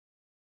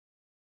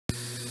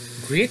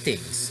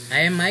Greetings!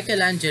 I am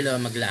Michelangelo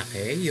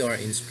Maglake, your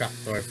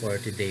instructor for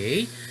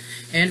today,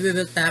 and we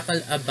will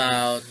tackle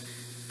about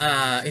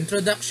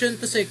Introduction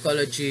to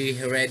Psychology,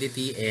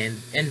 Heredity,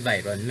 and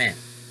Environment.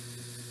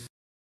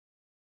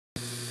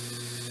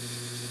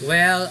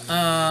 Well,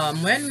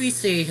 when we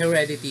say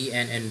heredity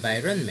and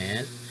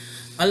environment,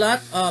 a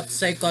lot of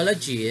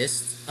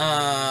psychologists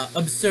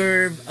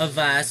observe a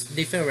vast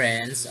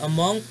difference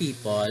among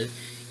people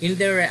in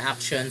their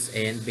reactions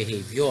and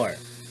behavior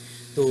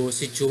to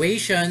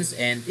situations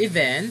and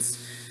events,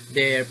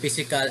 their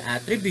physical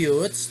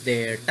attributes,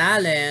 their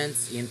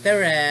talents,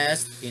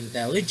 interests,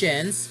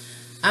 intelligence,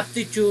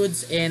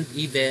 aptitudes, and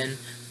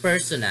even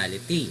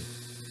personality.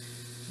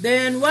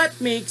 Then what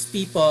makes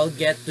people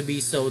get to be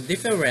so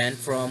different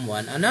from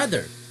one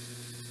another?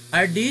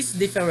 Are these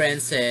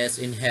differences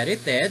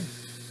inherited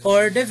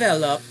or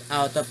developed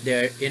out of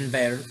their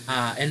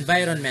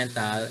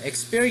environmental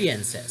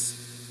experiences?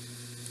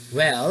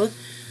 Well,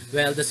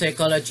 the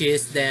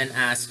psychologists then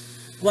ask,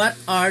 what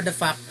are the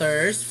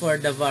factors for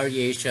the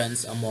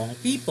variations among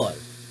people?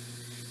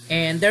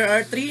 And there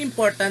are three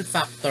important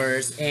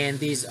factors, and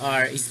these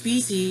are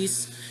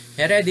species,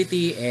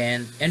 heredity,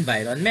 and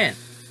environment.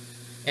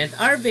 And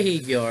our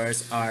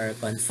behaviors are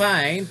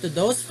confined to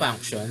those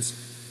functions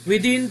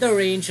within the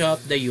range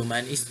of the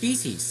human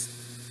species.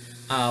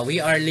 We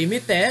are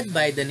limited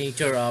by the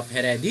nature of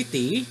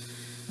heredity,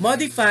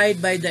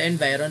 modified by the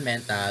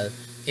environmental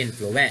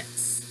influence.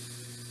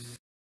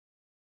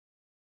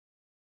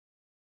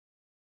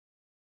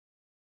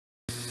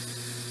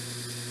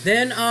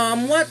 Then,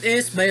 what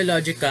is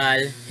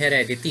biological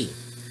heredity?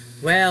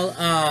 Well,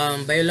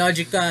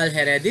 biological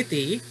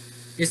heredity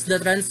is the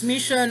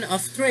transmission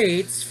of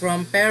traits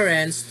from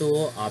parents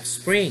to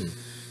offspring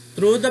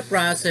through the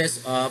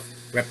process of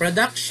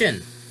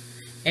reproduction.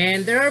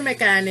 And there are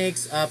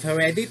mechanics of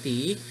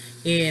heredity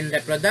in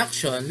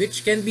reproduction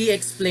which can be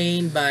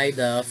explained by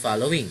the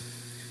following.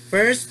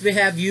 First, we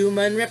have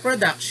human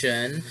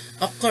reproduction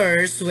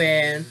occurs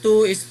when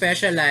two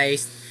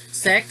specialized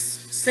sex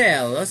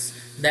cells,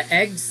 the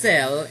egg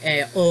cell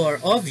or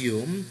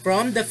ovum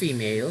from the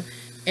female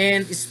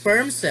and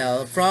sperm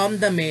cell from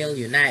the male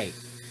unite.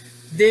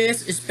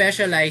 These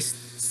specialized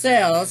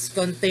cells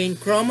contain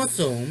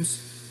chromosomes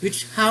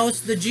which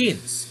house the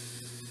genes.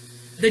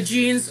 The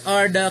genes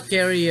are the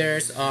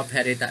carriers of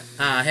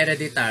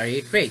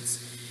hereditary traits,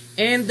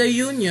 and the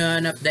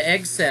union of the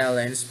egg cell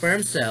and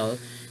sperm cell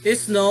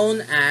is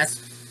known as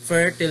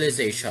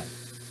fertilization.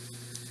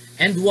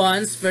 And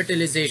once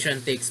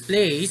fertilization takes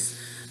place,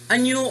 a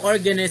new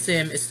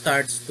organism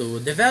starts to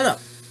develop.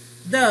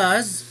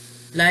 Thus,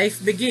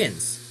 life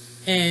begins.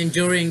 And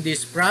during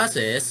this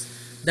process,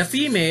 the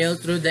female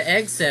through the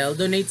egg cell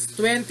donates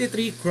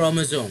 23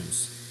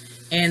 chromosomes,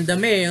 and the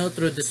male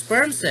through the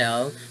sperm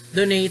cell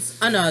donates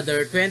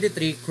another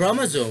 23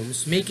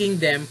 chromosomes, making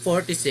them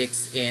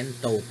 46 in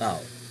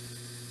total.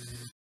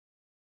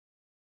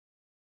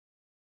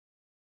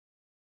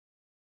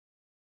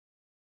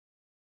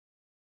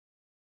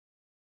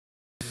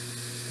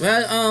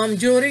 Well,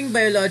 during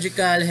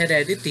biological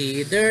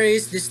heredity, there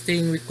is this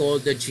thing we call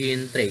the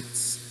gene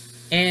traits.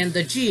 And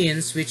the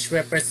genes which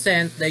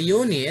represent the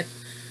unit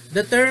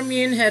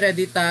determine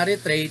hereditary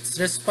traits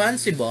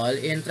responsible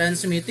in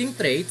transmitting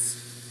traits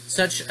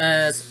such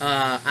as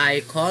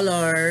eye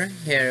color,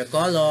 hair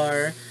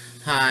color,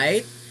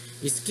 height,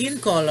 skin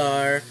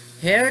color,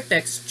 hair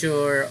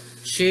texture,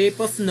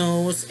 shape of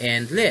nose,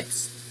 and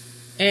lips.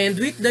 And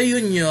with the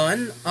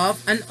union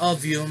of an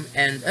ovum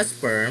and a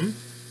sperm,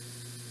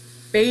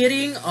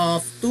 pairing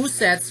of two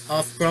sets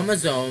of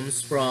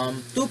chromosomes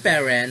from two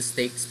parents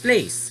takes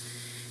place,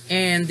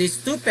 and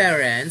these two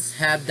parents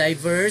have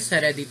diverse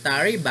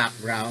hereditary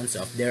backgrounds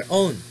of their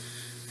own.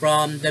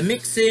 From the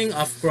mixing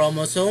of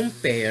chromosome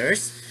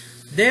pairs,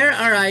 there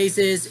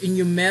arises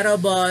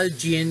innumerable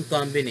gene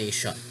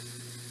combination,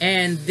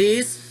 and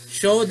these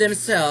show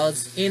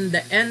themselves in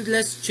the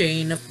endless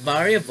chain of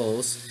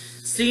variables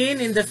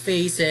seen in the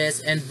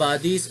faces and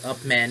bodies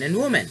of men and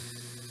women.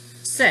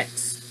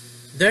 Sex,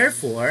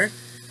 therefore,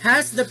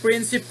 has the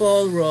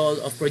principal role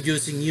of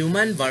producing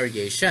human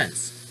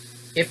variations.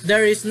 If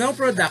there is no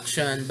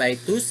production by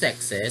two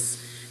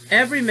sexes,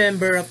 every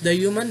member of the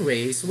human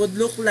race would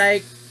look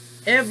like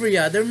every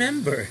other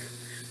member.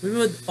 We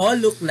would all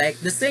look like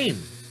the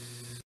same.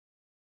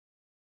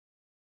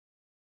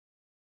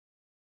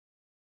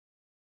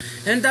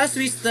 And as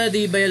we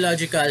study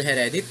biological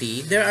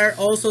heredity, there are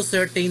also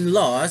certain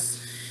laws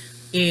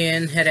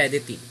in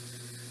heredity.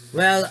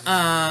 Well,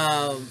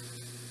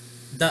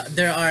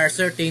 there are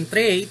certain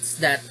traits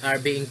that are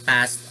being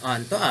passed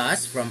on to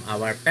us from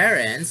our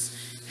parents,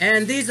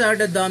 and these are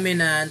the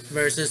dominant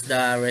versus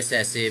the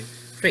recessive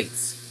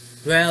traits.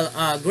 Well,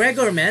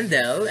 Gregor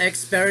Mendel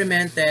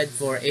experimented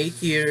for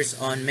 8 years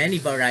on many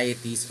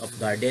varieties of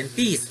garden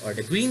peas or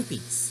the green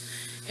peas,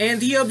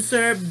 and he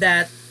observed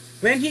that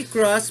when he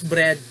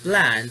crossbred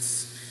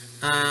plants,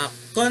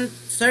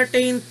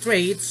 certain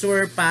traits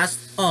were passed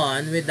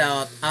on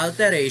without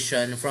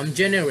alteration from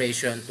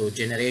generation to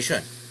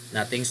generation.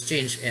 Nothing's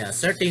changed.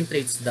 Certain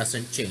traits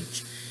doesn't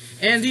change.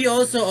 And he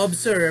also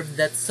observed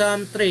that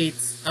some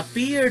traits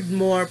appeared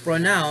more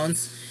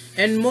pronounced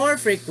and more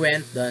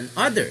frequent than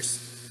others.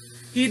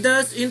 He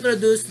thus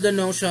introduced the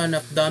notion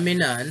of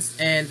dominance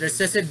and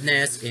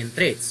recessiveness in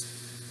traits,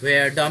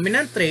 where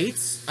dominant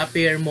traits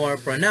appear more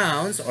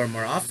pronounced or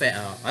more often,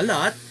 a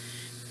lot,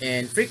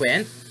 and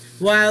frequent,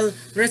 while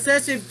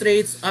recessive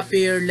traits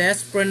appear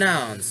less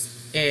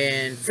pronounced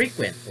and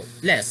frequent,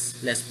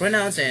 less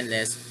pronounced and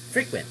less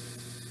frequent.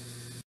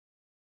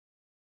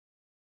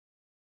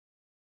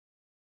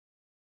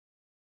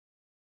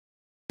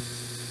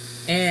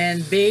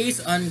 And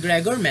based on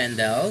Gregor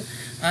Mendel,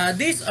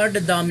 these are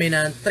the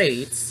dominant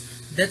traits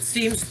that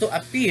seems to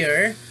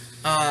appear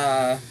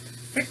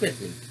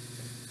frequently.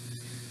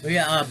 We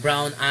have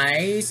brown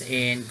eyes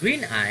and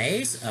green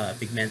eyes,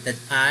 pigmented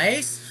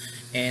eyes,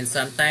 and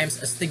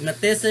sometimes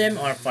astigmatism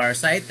or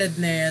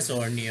farsightedness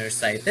or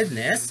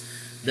nearsightedness,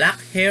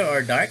 black hair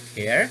or dark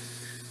hair.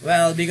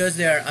 Well, because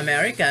they are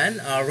American,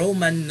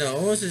 Roman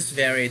nose is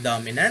very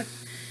dominant,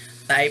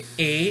 type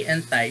A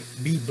and type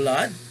B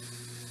blood.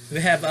 We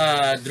have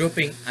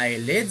drooping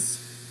eyelids,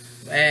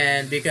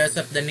 and because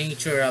of the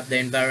nature of the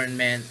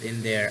environment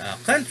in their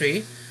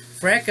country,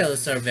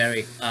 freckles are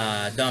very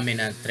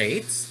dominant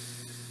traits.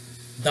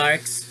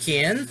 Dark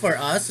skin for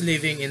us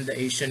living in the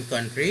Asian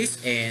countries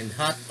and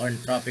hot or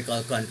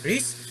tropical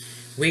countries.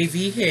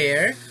 Wavy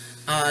hair,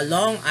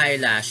 long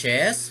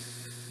eyelashes,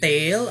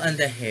 tail on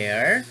the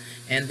hair,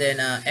 and then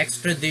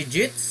extra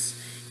digits,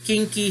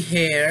 kinky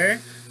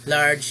hair,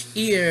 large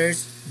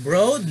ears,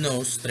 broad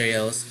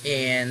nostrils,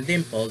 and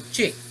dimpled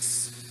cheeks.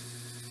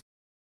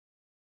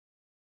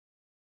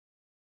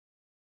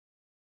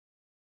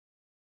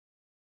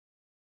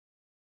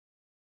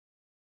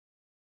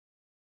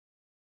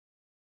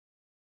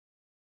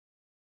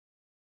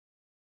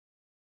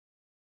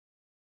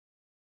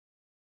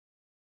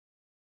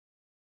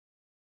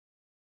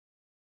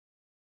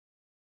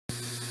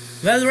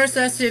 Well,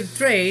 recessive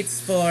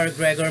traits for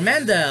Gregor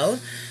Mendel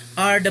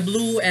are the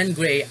blue and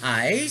gray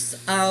eyes,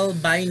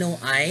 albino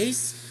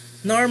eyes,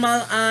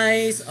 normal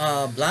eyes,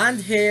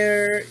 blonde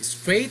hair,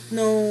 straight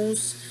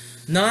nose,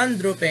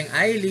 non-drooping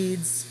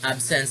eyelids,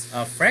 absence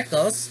of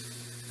freckles,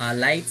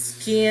 light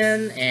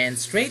skin and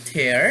straight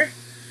hair,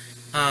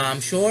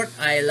 short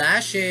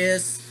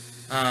eyelashes,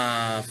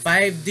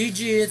 5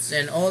 digits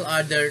and all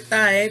other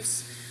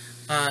types,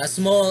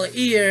 small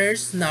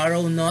ears,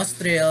 narrow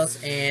nostrils,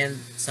 and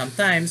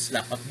sometimes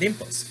lack of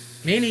dimples.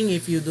 Meaning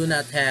if you do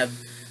not have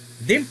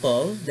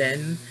dimple,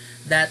 then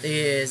that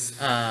is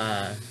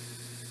a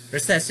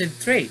recessive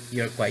trait.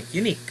 You're quite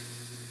unique.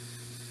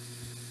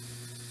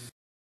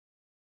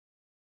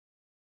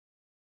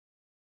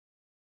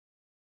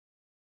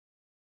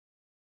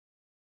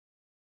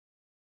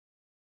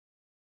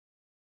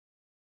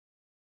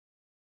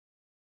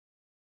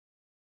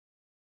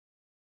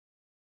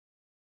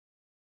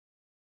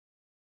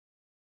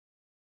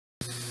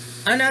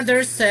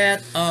 Another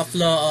set of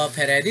law of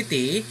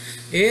heredity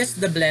is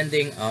the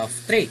blending of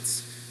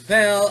traits.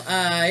 Well,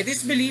 it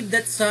is believed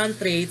that some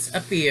traits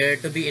appear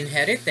to be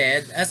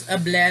inherited as a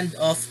blend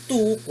of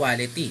two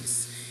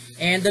qualities.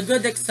 And a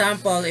good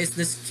example is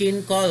the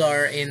skin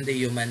color in the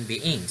human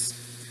beings.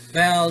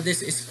 Well,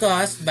 this is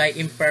caused by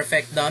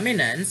imperfect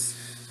dominance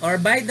or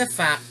by the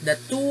fact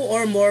that two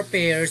or more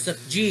pairs of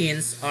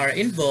genes are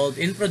involved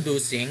in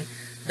producing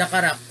the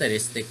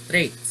characteristic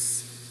traits.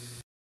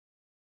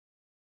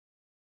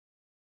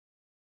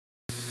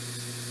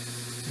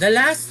 The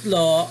last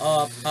law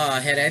of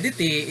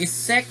heredity is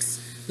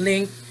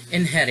sex-linked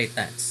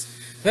inheritance.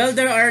 Well,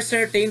 there are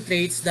certain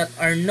traits that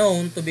are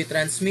known to be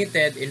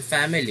transmitted in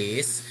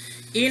families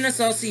in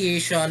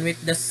association with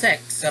the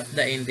sex of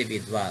the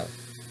individual.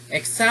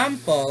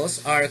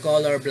 Examples are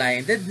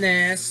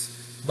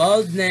color-blindedness,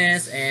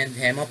 baldness, and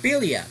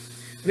hemophilia,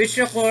 which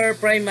occur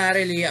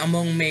primarily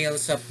among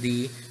males of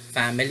the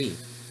family.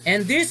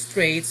 And these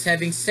traits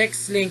having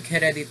sex-linked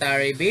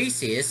hereditary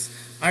basis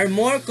are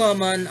more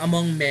common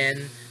among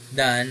men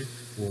than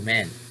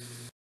women.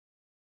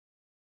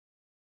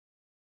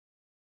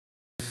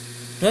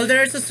 Well,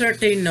 there's a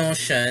certain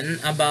notion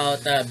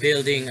about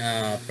building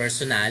a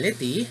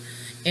personality,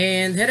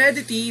 and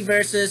heredity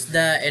versus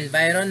the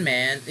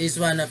environment is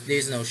one of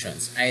these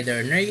notions,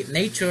 either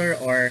nature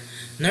or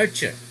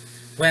nurture.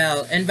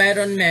 Well,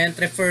 environment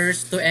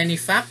refers to any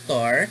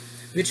factor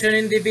which an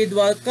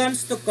individual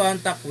comes to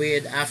contact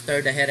with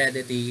after the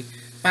heredity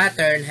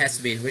pattern has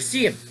been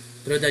received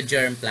through the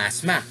germ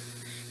plasma.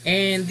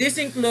 And this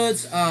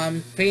includes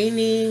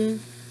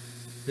training,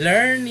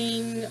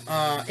 learning,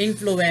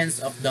 influence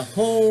of the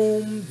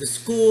home, the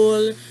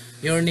school,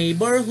 your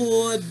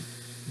neighborhood,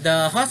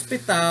 the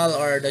hospital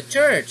or the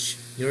church,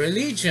 your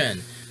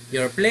religion,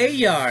 your play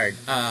yard,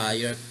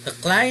 the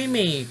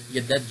climate,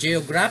 the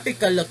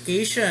geographical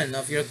location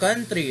of your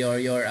country or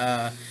your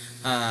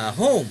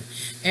home,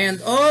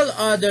 and all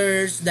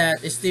others that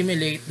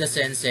stimulate the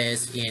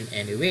senses in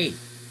any way.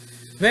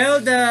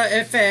 Well,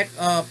 the effect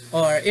of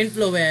or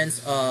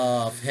influence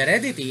of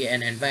heredity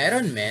and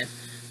environment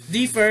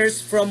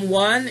differs from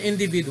one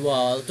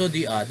individual to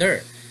the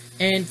other.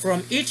 and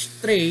from each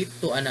trait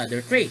to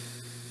another trait.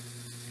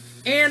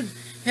 And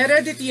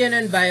heredity and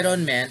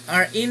environment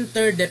are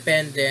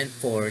interdependent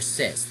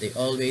forces. They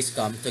always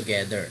come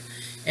together.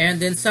 And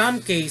in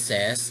some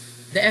cases,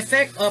 the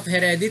effect of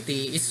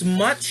heredity is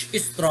much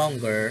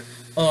stronger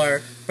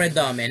or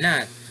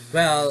predominant.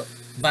 Well,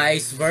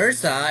 vice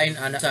versa, in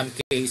some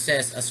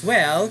cases as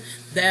well,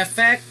 the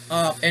effect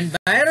of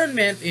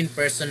environment in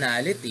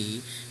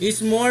personality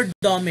is more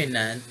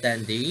dominant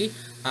than the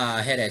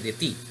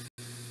heredity.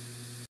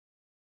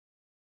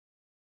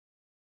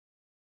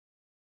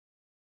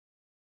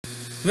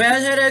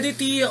 Well,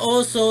 heredity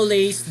also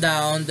lays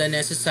down the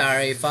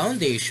necessary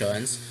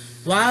foundations,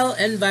 while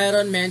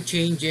environment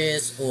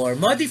changes or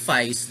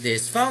modifies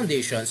these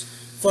foundations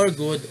for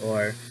good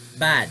or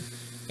bad.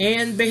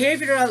 And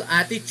behavioral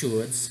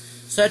attitudes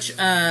such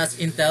as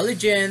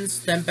intelligence,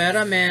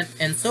 temperament,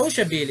 and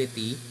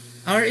sociability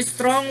are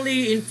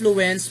strongly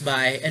influenced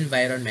by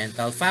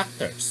environmental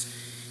factors.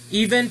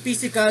 Even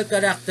physical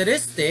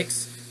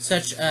characteristics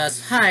such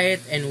as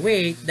height and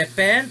weight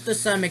depend to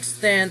some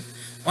extent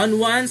on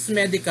one's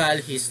medical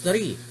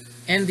history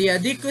and the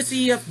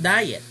adequacy of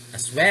diet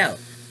as well.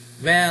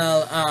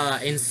 Well,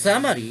 in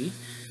summary,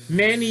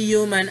 many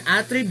human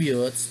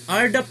attributes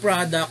are the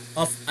product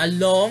of a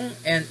long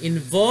and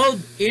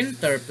involved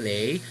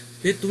interplay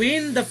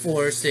between the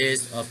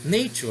forces of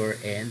nature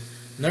and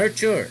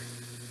nurture.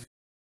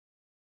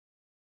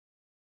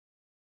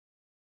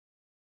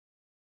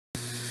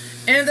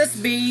 And that's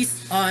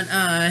based on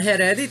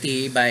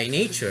heredity by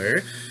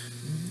nature.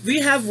 We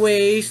have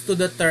ways to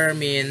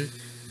determine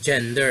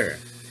gender.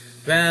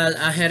 Well,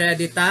 a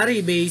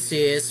hereditary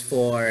basis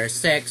for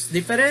sex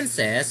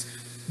differences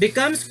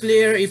becomes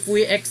clear if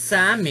we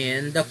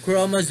examine the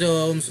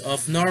chromosomes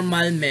of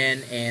normal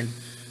men and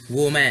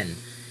women.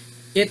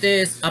 It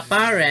is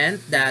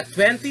apparent that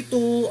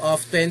 22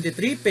 of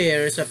 23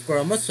 pairs of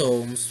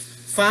chromosomes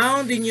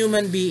found in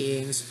human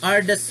beings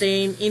are the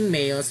same in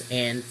males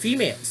and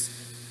females,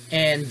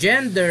 and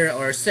gender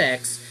or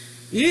sex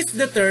is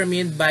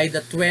determined by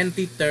the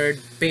 23rd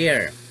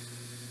pair.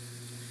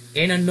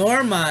 In a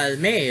normal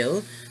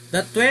male,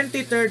 the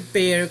 23rd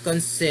pair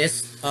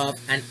consists of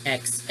an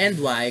X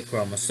and Y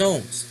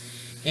chromosomes,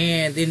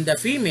 and in the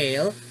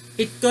female,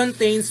 it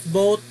contains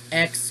both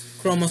X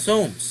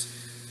chromosomes.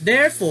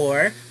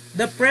 Therefore,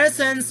 the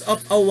presence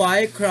of a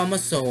Y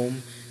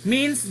chromosome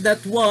means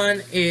that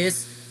one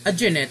is a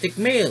genetic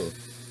male,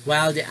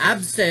 while the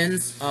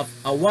absence of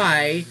a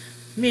Y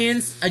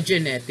means a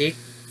genetic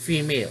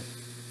female.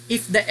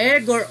 If the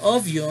egg or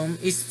ovum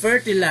is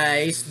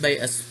fertilized by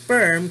a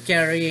sperm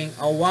carrying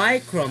a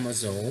Y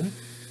chromosome,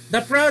 the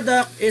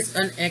product is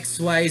an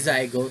XY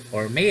zygote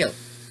or male.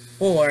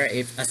 Or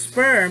if a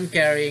sperm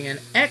carrying an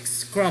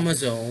X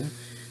chromosome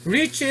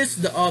reaches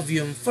the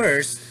ovum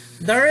first,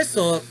 the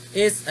result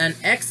is an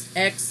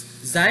XX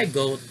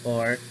zygote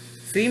or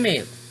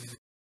female.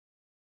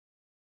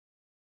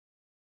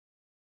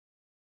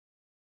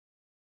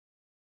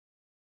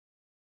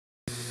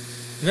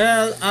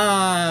 Well,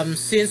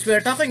 since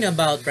we're talking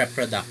about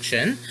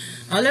reproduction,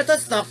 let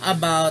us talk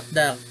about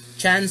the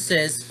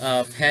chances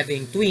of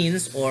having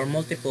twins or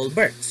multiple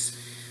births.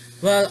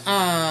 Well,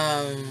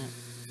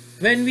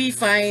 when we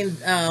find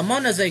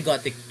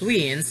monozygotic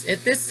twins,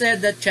 it is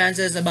said that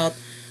chances about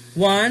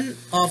 1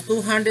 of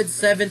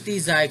 270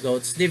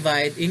 zygotes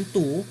divide in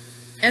two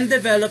and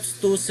develops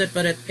two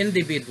separate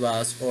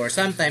individuals, or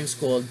sometimes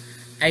called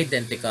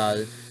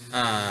identical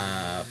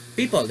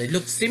people. They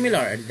look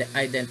similar, the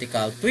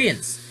identical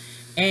twins.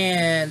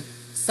 And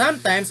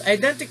sometimes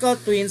identical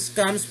twins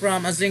comes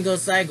from a single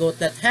zygote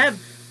that have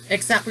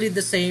exactly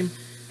the same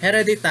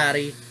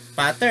hereditary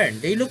pattern.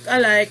 They look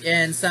alike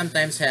and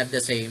sometimes have the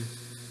same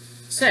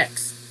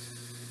sex.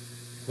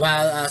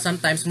 While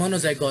sometimes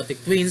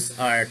monozygotic twins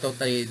are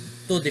totally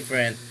two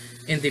different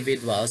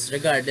individuals,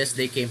 regardless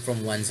they came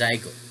from one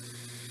zygote.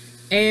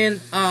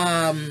 And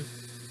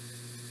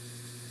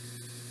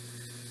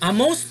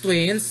most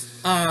twins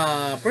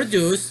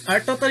produced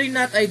are totally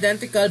not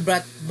identical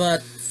but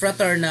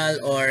fraternal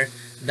or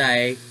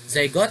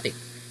dizygotic.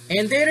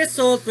 And they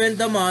result when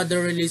the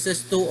mother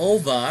releases two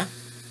ova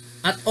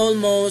at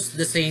almost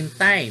the same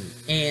time,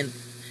 and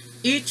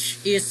each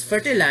is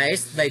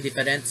fertilized by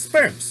different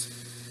sperms.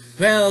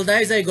 Well,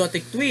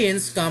 dizygotic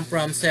twins come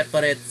from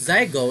separate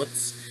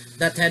zygotes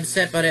that have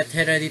separate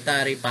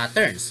hereditary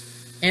patterns,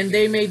 and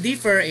they may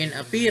differ in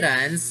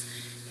appearance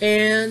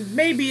and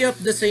may be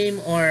of the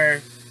same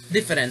or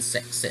different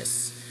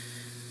sexes.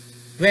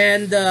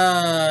 When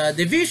the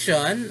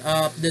division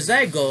of the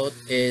zygote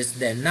is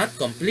then not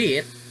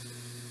complete,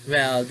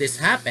 well, this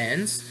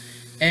happens,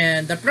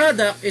 and the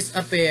product is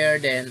a pair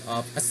then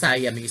of a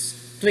Siamese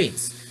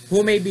twins,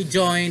 who may be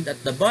joined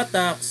at the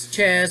buttocks,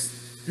 chest,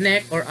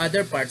 neck, or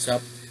other parts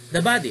of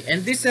the body,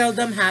 and this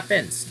seldom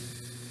happens.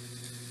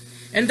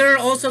 And there are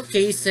also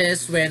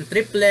cases when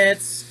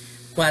triplets,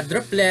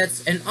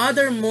 quadruplets, and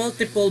other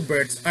multiple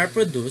births are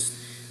produced,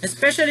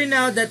 especially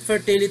now that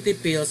fertility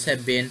pills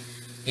have been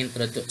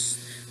introduced.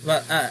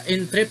 Well,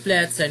 in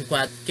triplets and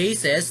quad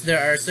cases,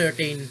 there are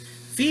certain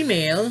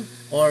female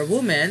or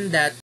woman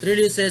that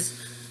releases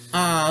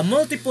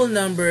multiple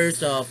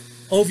numbers of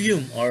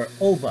ovum or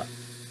ova.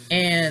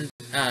 And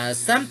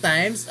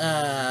sometimes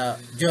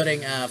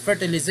during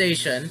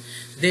fertilization,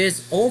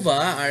 these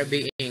ova are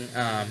being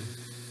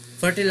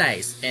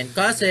fertilized and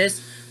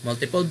causes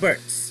multiple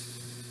births.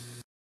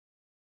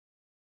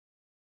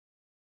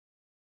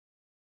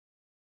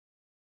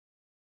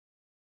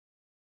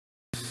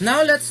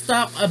 Now let's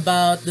talk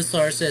about the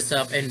sources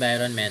of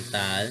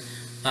environmental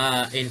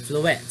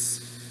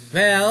influence.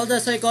 Well, the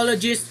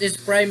psychologist is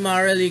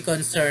primarily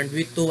concerned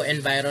with two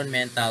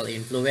environmental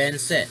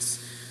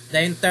influences.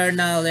 The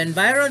internal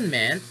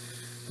environment,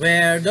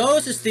 where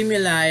those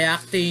stimuli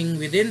acting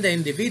within the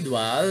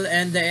individual,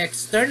 and the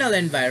external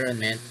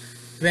environment,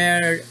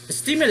 where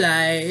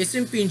stimuli is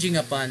impinging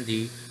upon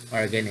the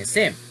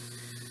organism.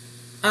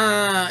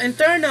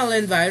 Internal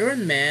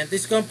environment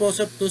is composed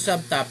of two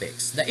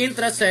subtopics. The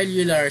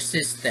intracellular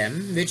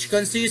system, which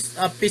consists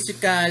of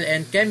physical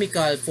and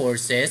chemical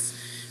forces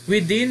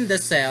within the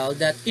cell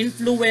that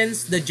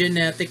influence the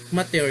genetic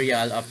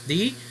material of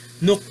the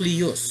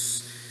nucleus.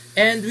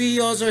 And we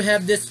also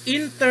have this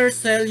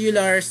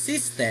intercellular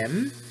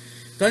system,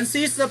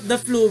 consists of the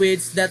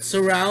fluids that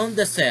surround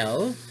the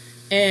cell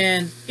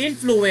and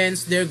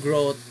influence their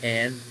growth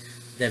and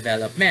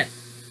development.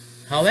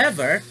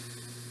 However,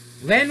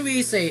 when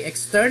we say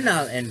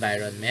external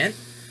environment,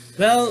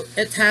 well,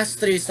 it has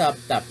three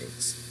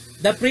subtopics.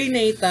 The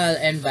prenatal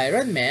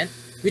environment,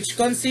 which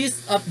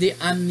consists of the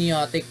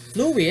amniotic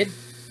fluid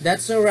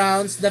that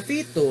surrounds the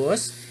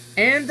fetus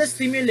and the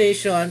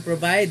stimulation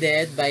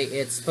provided by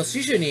its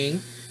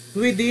positioning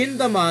within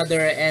the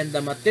mother and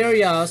the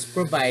materials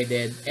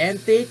provided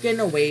and taken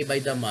away by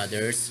the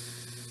mother's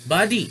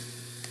body.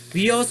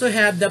 We also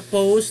have the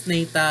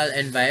postnatal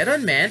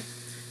environment,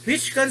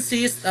 which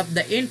consists of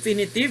the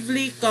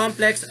infinitively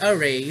complex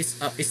arrays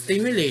of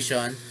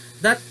stimulation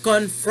that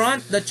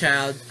confront the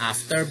child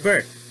after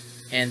birth.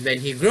 And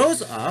when he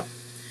grows up,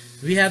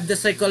 we have the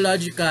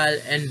psychological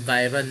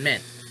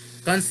environment,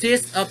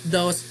 consists of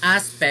those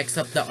aspects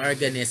of the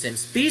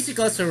organism's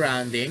physical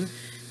surrounding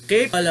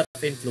capable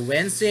of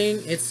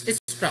influencing its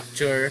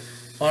structure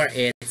or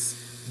its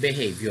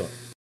behavior.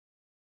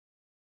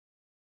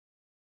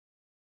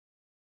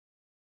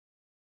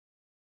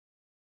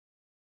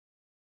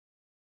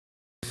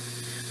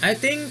 I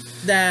think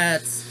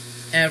that's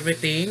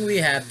everything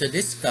we have to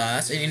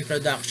discuss in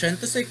Introduction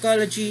to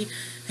Psychology,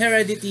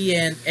 Heredity,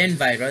 and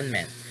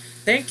Environment.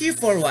 Thank you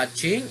for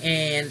watching,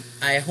 and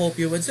I hope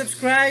you would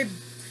subscribe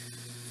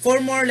for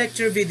more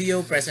lecture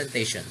video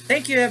presentation.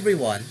 Thank you,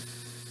 everyone.